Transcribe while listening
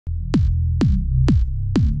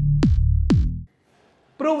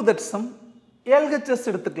prove that sum LHS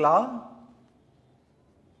எடுத்துக்கலாம்.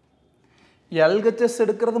 LHS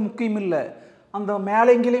எடுக்கிறது முக்கியம் இல்லை. அந்த மேலே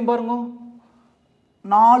எங்கேயும் பாருங்க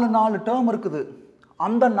 4 டேர்ம் இருக்குது.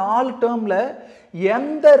 அந்த 4 டேர்ம்ல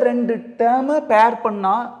எந்த 2 டேர்மை பேர்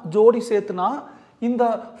பண்ணா ஜோடி சேர்த்துனா இந்த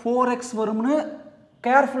 4x வரும்னு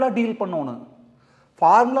கேர்ஃபுல்லாக டீல் பண்ணணும்.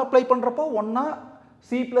 ஃபார்முலா அப்ளை பண்ணுறப்போ ஒன்றா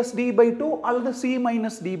c plus d by 2 அல்லது c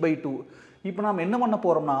minus d by 2. இப்போ நாம் என்ன பண்ண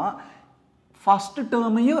போகிறோம்னா ஃபர்ஸ்ட்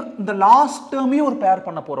டேர்மையும் இந்த லாஸ்ட் டேர்மையும் ஒரு பேர்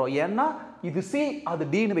பண்ண போகிறோம். ஏன்னா இது c அது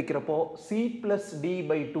dன்னு வைக்கிறப்போ c plus d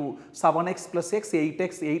by 2 7x plus x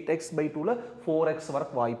 8x by 2ல 4x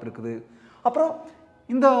வரைக்கும் வாய்ப்பு இருக்குது. அப்புறம்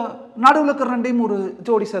இந்த நடுவில் இருக்கிற ரெண்டையும் ஒரு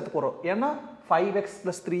ஜோடி சேர்த்து போகிறோம். ஏன்னா 5x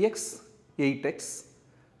plus 3x 8x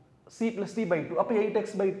c plus d by 2 அப்போ 8x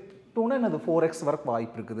by 2னா என்னது 4x வரைக்கும்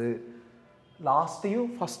வாய்ப்பு இருக்குது. லாஸ்ட்டையும்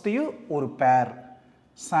ஃபர்ஸ்ட்டையும் ஒரு பேர்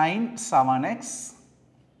sin 7x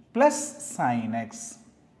plus sin x.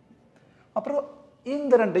 அப்புறம்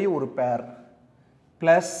இந்த ரெண்டையும் ஒரு பேர்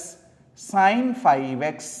plus sin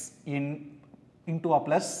 5x into a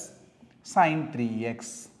plus sin 3x.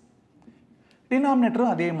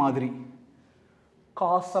 டினாமினேட்டரும் அதே மாதிரி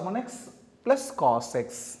cos 7x plus cos x.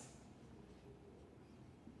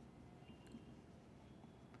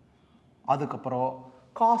 அதுக்கப்புறம்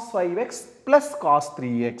cos 5x plus cos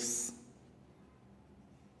 3x.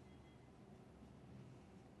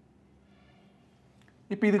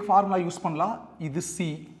 இப்போ இதுக்கு ஃபார்முலா யூஸ் பண்ணலாம். இது c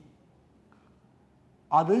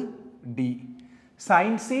அது d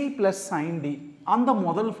sin c plus sin d அந்த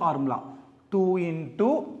முதல் formula 2 into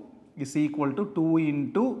is equal to 2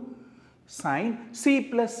 into sin c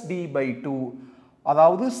plus d by 2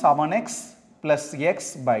 அதாவது 7x plus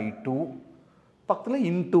x by 2 பக்கத்தில்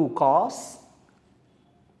into cos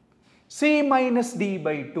c minus d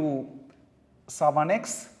by 2 7x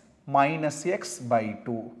minus x by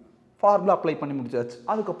 2 formula apply பண்ணி முடிச்சாச்சு.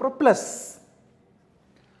 அதுக்கப்புறம் plus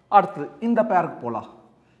அடுத்து இந்த பேருக்கு போகலாம்.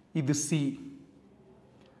 இது c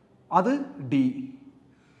அது d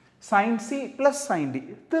sin c plus sin d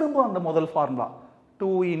திரும்ப அந்த முதல் formula 2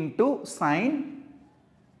 into sin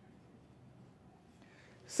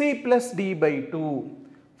c plus d by 2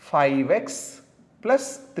 5x plus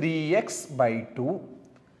 3x by 2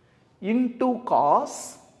 into cos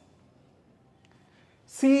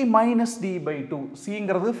c minus d by 2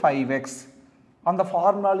 cங்கிறது 5x அந்த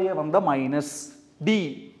ஃபார்முலாலேயே வந்த மைனஸ் d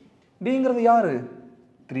dங்கிறது யாரு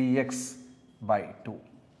 3x by 2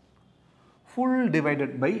 full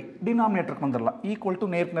divided by denominatorக்கு வந்துடலாம். Equal to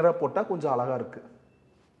நேருக்கு நேராக போட்டால் கொஞ்சம் அழகாக இருக்கு.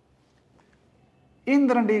 இந்த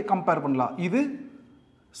ரெண்டையும் கம்பேர் பண்ணலாம். இது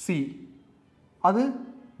c அது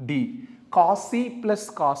d cos c plus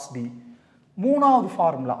cos d. மூணாவது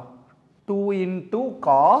formula 2 into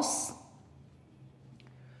cos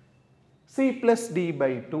c plus d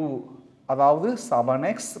by 2 அதாவது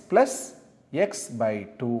 7x plus x by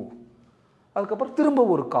 2. அதுக்கப்புறம் திரும்ப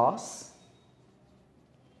ஒரு cos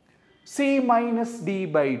c minus d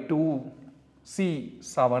by 2 c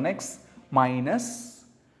 7x minus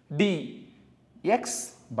d x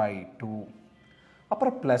by 2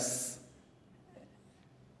 அப்புறம் plus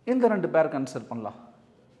இந்த ரெண்டு பேர் கன்சிடர் பண்ணலாம்.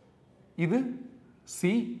 இது c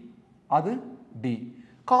அது d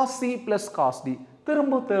cos c plus cos d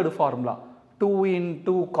திரும்ப third formula 2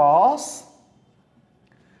 into cos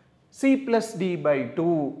c plus d by 2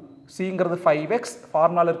 cங்கிறது 5x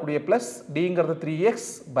ஃபார்முலால இருக்கக்கூடிய பிளஸ் dங்கிறது 3x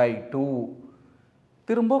by 2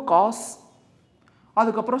 திரும்ப cos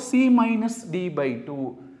அதுக்கப்புறம் c minus d by 2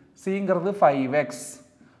 cங்கிறது 5x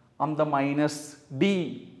அந்த minus d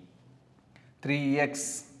 3x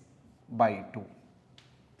by 2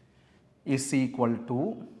 is equal to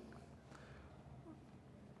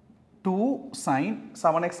 2 sin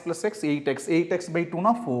 7x plus x 8x by 2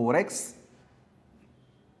 na 4x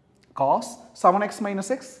cos 7x minus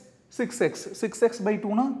x 6x by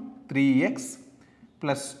 2 na 3x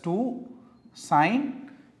plus 2 sin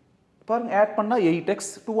பாருங்க add பண்ணா 8x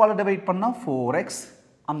 2 ஆல divide பண்ணா 4x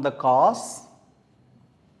அந்த cos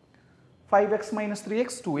 5x minus 3x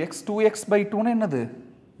 2x by 2 னா என்னது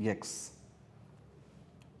x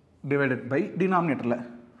divided by denominatorல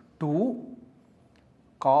 2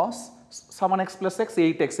 cos 7x plus x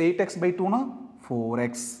 8x by 2 na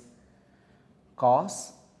 4x cos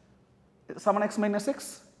 7x minus x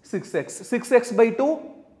 6x by 2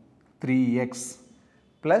 3x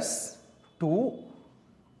plus 2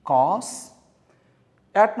 cos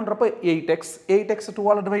add பண்றப்ப 8x 2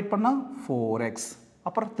 ஆல divide பண்ணா 4x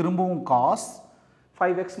அப்புறம் திரும்பவும் cos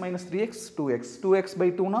 5x minus 3x 2x by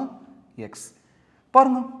 2 னா x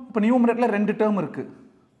பாருங்க இப்போ நியூமரேட்டர்ல ரெண்டு term இருக்கு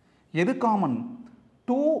எது காமன்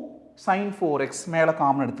 2 sin 4x மேல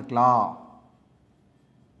காமன் எடுத்துக்கலாம்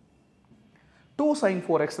 2 sin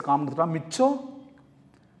 4x காமன் எடுத்துட்டா மிச்சம்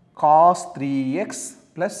cos 3x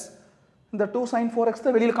plus இந்த 2 sin 4x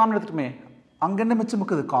தான் வெளியில் காமன் எடுத்துட்டுமே அங்கே என்ன மிச்சம்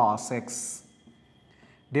இருக்குது cos x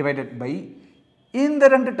divided by இந்த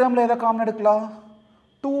ரெண்டு டேர்மில் எதை காமன் எடுக்கலாம்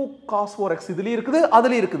 2 cos 4x இதுலேயும் இருக்குது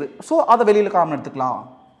அதுலேயும் இருக்குது ஸோ அதை வெளியில் காமன் எடுத்துக்கலாம்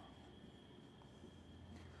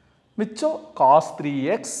மிச்சம் cos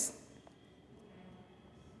 3x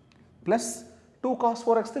plus 2 cos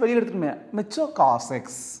 4x வெளியில் எடுத்துட்டுமே மிச்சம் cos x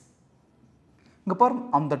இங்கே பாருங்க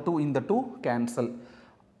அந்த 2 இந்த 2 கேன்சல்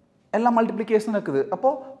எல்லாம் மல்டிப்ளிகேஷன் இருக்குது அப்போ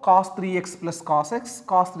cos 3x plus cos x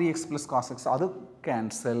cos 3x plus cos x அது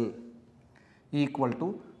cancel equal to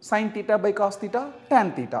sin theta by cos theta tan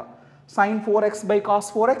theta sin 4x by cos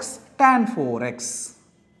 4x tan 4x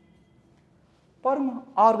பாருங்க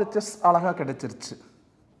RHS அழகா கிடைச்சிருச்சு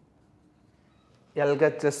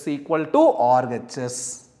LHS equal to RHS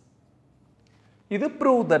இது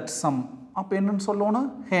prove that sum அப்போ என்னன்னு சொல்லணும்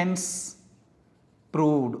hence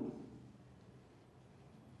proved